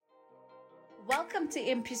Welcome to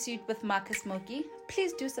In Pursuit with Marcus Moki.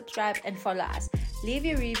 Please do subscribe and follow us. Leave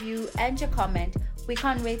your review and your comment. We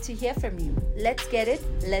can't wait to hear from you. Let's get it.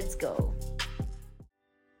 Let's go.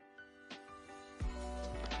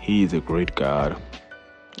 He is a great God,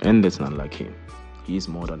 and there's none like him. He is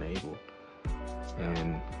more than able.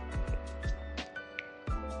 And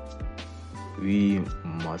we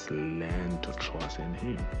must learn to trust in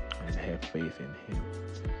him and have faith in him.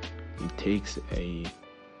 It takes a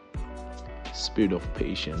spirit of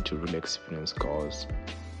patience to really experience God's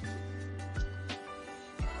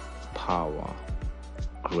power,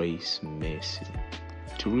 grace, mercy.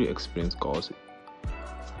 To really experience God's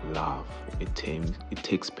love, it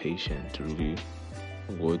takes patience to really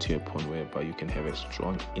go to a point whereby you can have a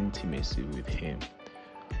strong intimacy with him.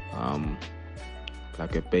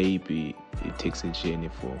 Like a baby, it takes a journey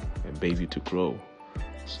for a baby to grow.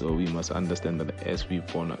 So we must understand that as we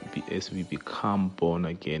become born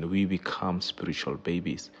again, we become spiritual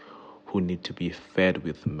babies who need to be fed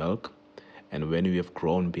with milk. And when we have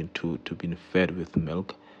grown to being fed with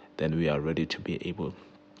milk, then we are ready to be able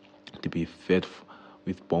to be fed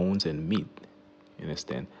with bones and meat. You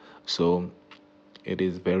understand? So it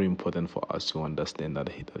is very important for us to understand that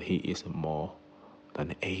he is more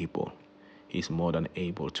than able. He's more than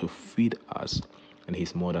able to feed us, and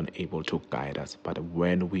he's more than able to guide us. But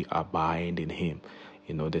when we abide in him,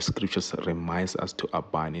 the scriptures reminds us to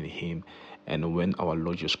abide in him. And when our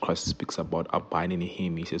Lord Jesus Christ speaks about abiding in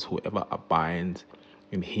him, he says, whoever abides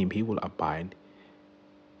in him, he will abide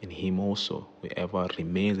in him also. Whoever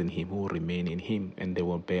remains in him, will remain in him, and they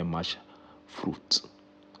will bear much fruit.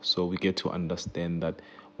 So we get to understand that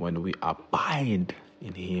when we abide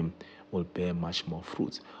in him, will bear much more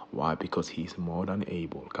fruit. Why? Because he is more than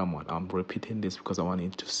able. Come on, I'm repeating this because I want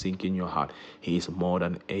it to sink in your heart. He is more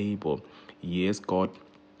than able. Yes, God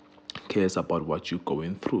cares about what you're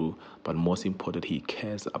going through, but most important, he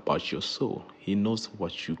cares about your soul. He knows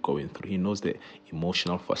what you're going through. He knows the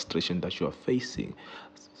emotional frustration that you are facing.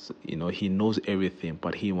 He knows everything,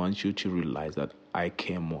 but he wants you to realize that I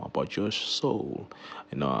care more about your soul.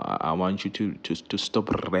 I want you to stop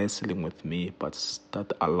wrestling with me, but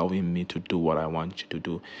start allowing me to do what I want you to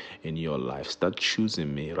do in your life. Start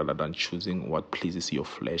choosing me rather than choosing what pleases your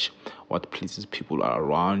flesh, what pleases people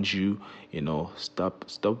around you.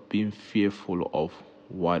 Stop being fearful of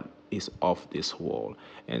what is of this world,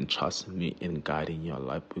 and trust me in guiding your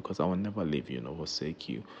life, because I will never leave you nor forsake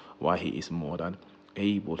you. Why? He is more than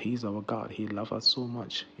able. He's our God. He loves us so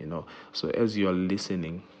much. So as you're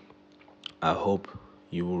listening, I hope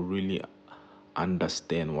you will really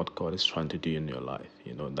understand what God is trying to do in your life.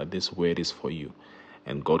 That this word is for you,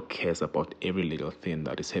 and God cares about every little thing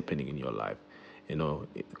that is happening in your life.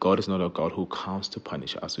 God is not a God who comes to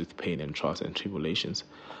punish us with pain and trials and tribulations,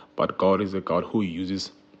 but God is a God who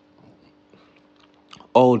uses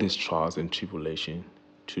all these trials and tribulation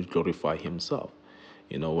to glorify himself.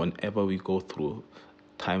 Whenever we go through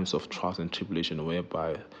times of trials and tribulation,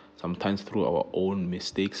 whereby sometimes through our own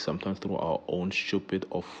mistakes, sometimes through our own stupid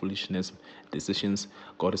or foolishness decisions,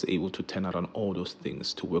 God is able to turn around all those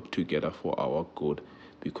things to work together for our good,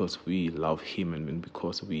 because we love him, and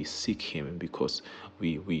because we seek him, and because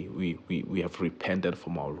we have repented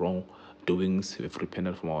from our wrongdoings, we have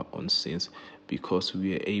repented from our own sins, because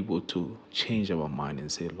we are able to change our mind and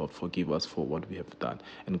say, Lord, forgive us for what we have done.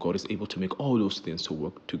 And God is able to make all those things to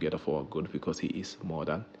work together for our good, because he is more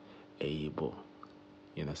than able.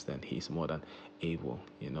 You understand? He is more than able,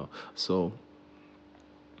 So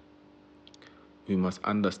we must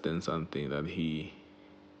understand something, that he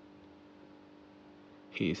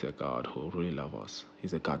is a God who really loves us.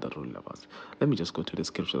 He's a God that really loves us. Let me just go to the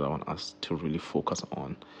scripture that I want us to really focus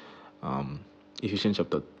on. Ephesians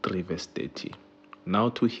chapter 3 verse 30. Now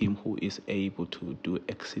to him who is able to do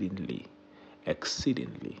exceedingly,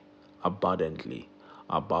 abundantly,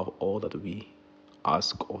 above all that we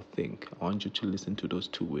ask or think. I want you to listen to those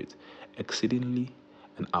two words. Exceedingly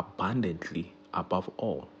and abundantly above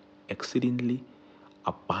all. Exceedingly,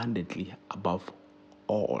 abundantly above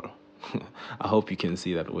all. I hope you can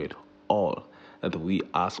see that word. All that we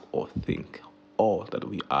ask or think. All that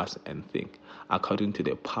we ask and think, according to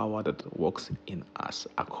the power that works in us.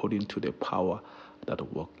 According to the power that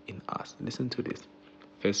works in us. Listen to this.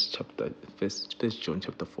 First John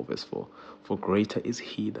chapter 4 verse 4. For greater is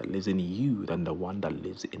he that lives in you than the one that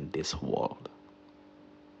lives in this world.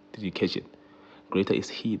 Did you catch it? Greater is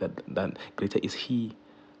he than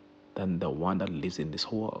the one that lives in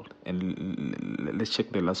this world. And let's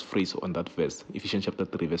check the last phrase on that verse. Ephesians chapter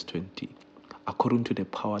 3 verse 20. According to the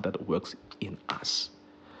power that works in us.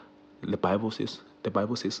 The Bible says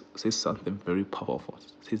something very powerful.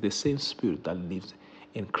 It says the same spirit that lives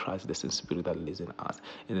in Christ, the same spirit that lives in us.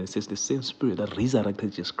 And it says the same spirit that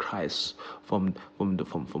resurrected Jesus Christ from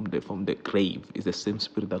the grave is the same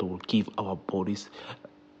spirit that will give our bodies,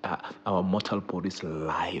 our mortal bodies,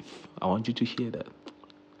 life. I want you to hear that.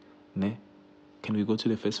 Ne? Can we go to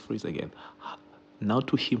the first phrase again? Now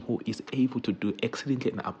to him who is able to do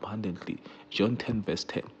exceedingly and abundantly. John 10 verse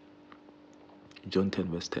 10. John 10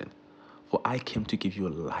 verse 10. For I came to give you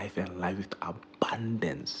life and life with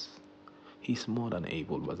abundance. He's more than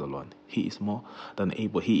able, Brother Lord. He is more than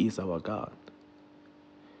able. He is our God.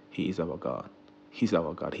 He is our God. He's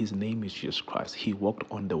our God. His name is Jesus Christ. He walked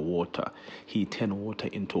on the water. He turned water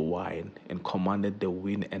into wine and commanded the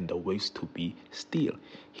wind and the waves to be still.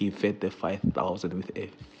 He fed the 5,000 with a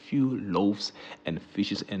few loaves and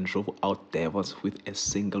fishes and drove out devils with a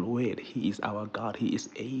single word. He is our God. He is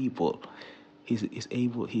able. He's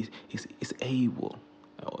able. He's able.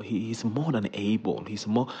 He is more than able. He's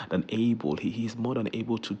more than able. He is more than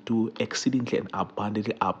able to do exceedingly and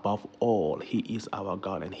abundantly above all. He is our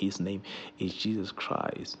God, and His name is Jesus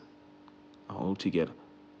Christ. All together.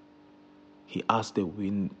 He asked the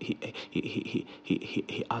wind.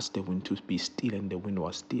 He asked the wind to be still, and the wind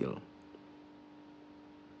was still.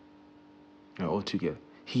 All together.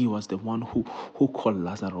 He was the one who called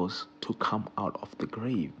Lazarus to come out of the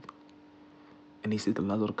grave. And he said,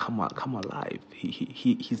 Lazarus, come alive.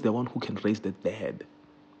 He's the one who can raise the dead.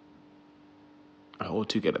 All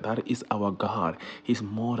together. That is our God. He's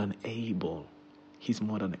more than able. He's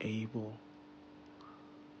more than able.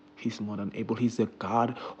 He's more than able. He's a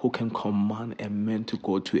God who can command a man to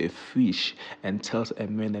go to a fish and tells a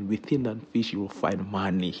man that within that fish you will find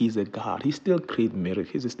money. He's a God. He still creates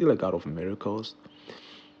miracles. He's still a God of miracles.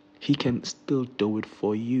 He can still do it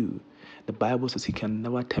for you. The Bible says He can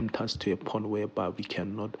never tempt us to a point whereby we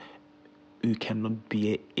cannot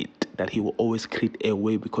bear it. That He will always create a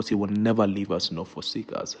way, because He will never leave us nor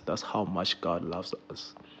forsake us. That's how much God loves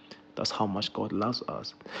us. That's how much God loves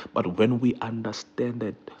us. But when we understand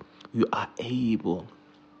that we are able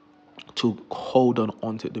to hold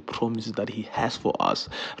on to the promises that He has for us,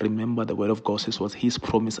 remember the word of God says what His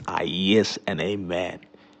promises are yes and amen.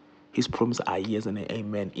 His promises are yes and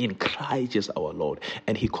amen in Christ Jesus our Lord.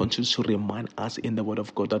 And He continues to remind us in the word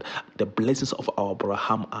of God that the blessings of our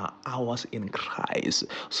Abraham are ours in Christ.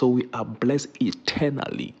 So we are blessed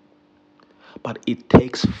eternally. But it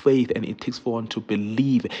takes faith, and it takes for one to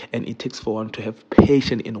believe, and it takes for one to have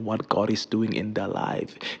patience in what God is doing in their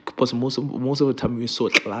life. Because most of the time we're so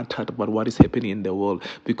cluttered about what is happening in the world,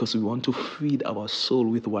 because we want to feed our soul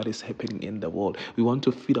with what is happening in the world. We want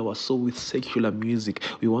to feed our soul with secular music.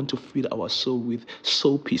 We want to feed our soul with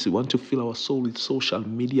soapies. We want to fill our soul with social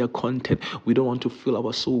media content. We don't want to fill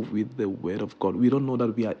our soul with the word of God. We don't know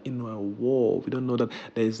that we are in a war. We don't know that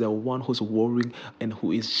there is a one who's warring and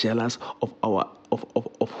who is jealous of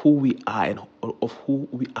who we are and of who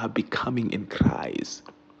we are becoming in Christ.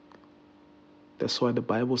 That's why the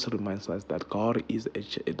Bible reminds us that God is a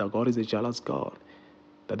jealous God.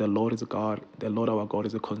 That the Lord is God. The Lord our God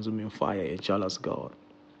is a consuming fire, a jealous God.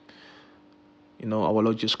 You know, our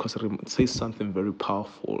Lord Jesus Christ says something very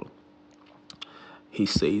powerful. He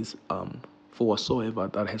says, "For whatsoever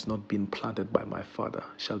that has not been planted by my Father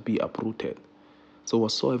shall be uprooted." So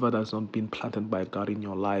whatsoever that has not been planted by God in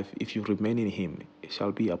your life, if you remain in Him, it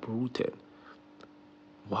shall be uprooted.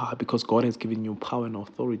 Why? Because God has given you power and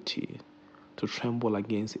authority to tremble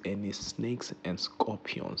against any snakes and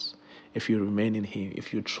scorpions. If you remain in Him,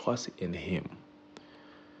 if you trust in Him.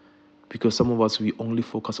 Because some of us, we only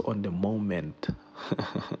focus on the moment.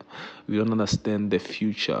 We don't understand the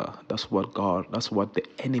future. That's what the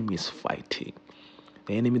enemy is fighting.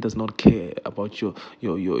 The enemy does not care about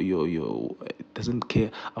doesn't care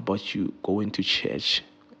about you going to church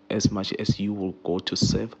as much as you will go to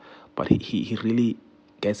serve, but he really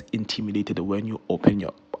gets intimidated when you open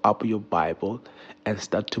up your Bible and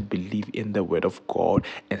start to believe in the word of God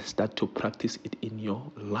and start to practice it in your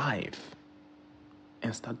life. I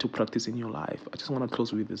just want to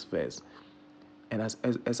close with this verse. And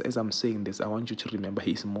as I'm saying this, I want you to remember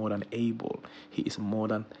He is more than able. He is more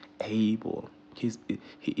than able. He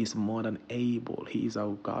is more than able. He is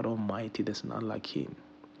our God Almighty. There's none like Him.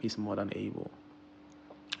 He's more than able.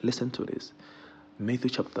 Listen to this. Matthew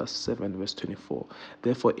chapter 7 verse 24.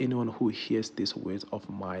 Therefore, anyone who hears these words of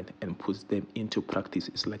mine and puts them into practice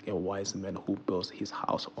is like a wise man who builds his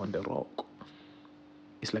house on the rock.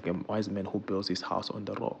 It's like a wise man who builds his house on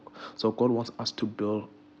the rock. So God wants us to build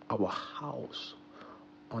our house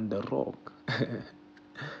on the rock.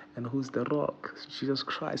 And who's the rock? Jesus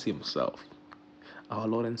Christ Himself, our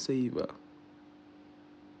Lord and Savior.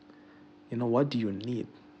 You know, what do you need?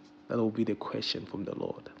 That will be the question from the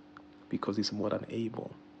Lord. because he's more than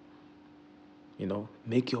able.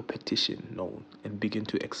 Make your petition known and begin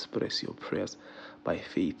to express your prayers by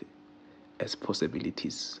faith as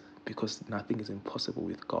possibilities, because nothing is impossible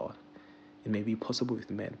with God. It may be possible with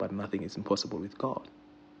men, but nothing is impossible with God.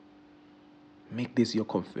 Make this your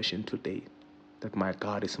confession today, that my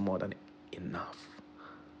God is more than enough.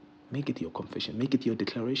 Make it your confession. Make it your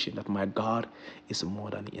declaration that my God is more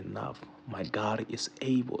than enough. My God is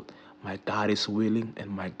able. My God is willing, and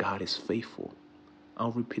my God is faithful.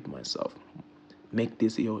 I'll repeat myself. Make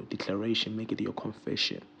this your declaration. Make it your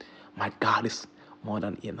confession. My God is more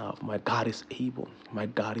than enough. My God is able. My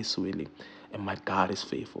God is willing, and my God is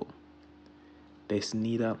faithful. There's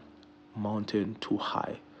neither mountain too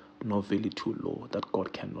high nor valley too low that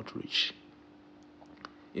God cannot reach.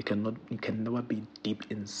 You can never be deep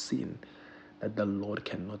in sin that the Lord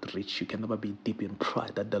cannot reach you. You can never be deep in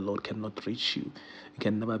pride that the Lord cannot reach you. You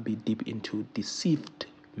can never be deep into deceived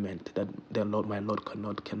that my Lord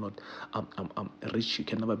cannot reach you. You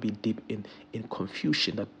can never be deep in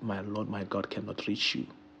confusion that my Lord, my God cannot reach you.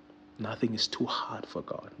 Nothing is too hard for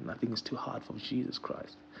God. Nothing is too hard for Jesus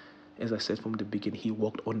Christ. As I said from the beginning, he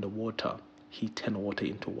walked on the water. He turned water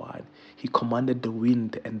into wine. He commanded the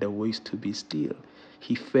wind and the waves to be still.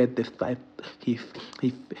 He fed the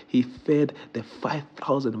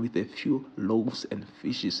 5,000 with a few loaves and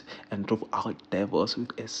fishes, and drove out devils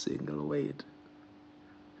with a single word.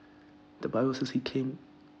 The Bible says he came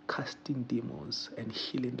casting demons and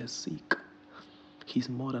healing the sick. He's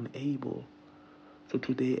more than able. So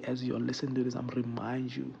today, as you're listening to this, I'm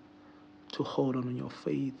reminding you to hold on your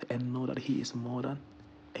faith and know that he is more than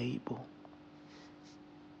able.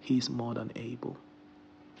 He is more than able.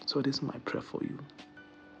 So this is my prayer for you.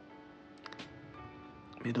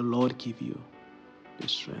 May the Lord give you the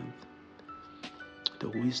strength, the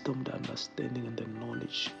wisdom, the understanding, and the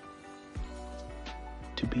knowledge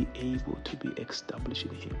to be able to be established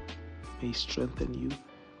in him. May he strengthen you.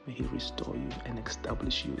 May he restore you and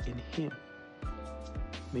establish you in him.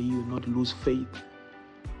 May you not lose faith.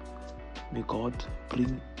 May God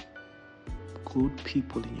bring good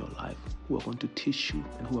people in your life who are going to teach you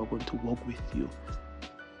and who are going to walk with you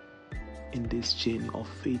in this journey of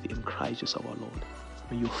faith in Christ Jesus our Lord.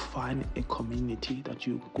 May you find a community that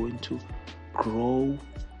you're going to grow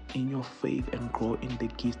in your faith and grow in the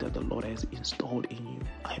gifts that the Lord has installed in you.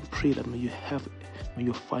 I pray that may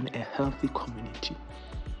you find a healthy community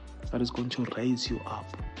that is going to raise you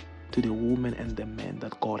up to the woman and the man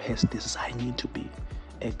that God has designed you to be,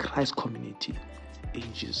 a Christ community.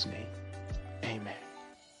 In Jesus' name, amen.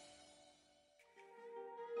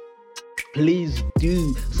 Please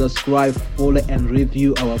do subscribe, follow, and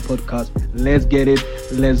review our podcast. Let's get it.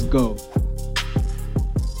 Let's go.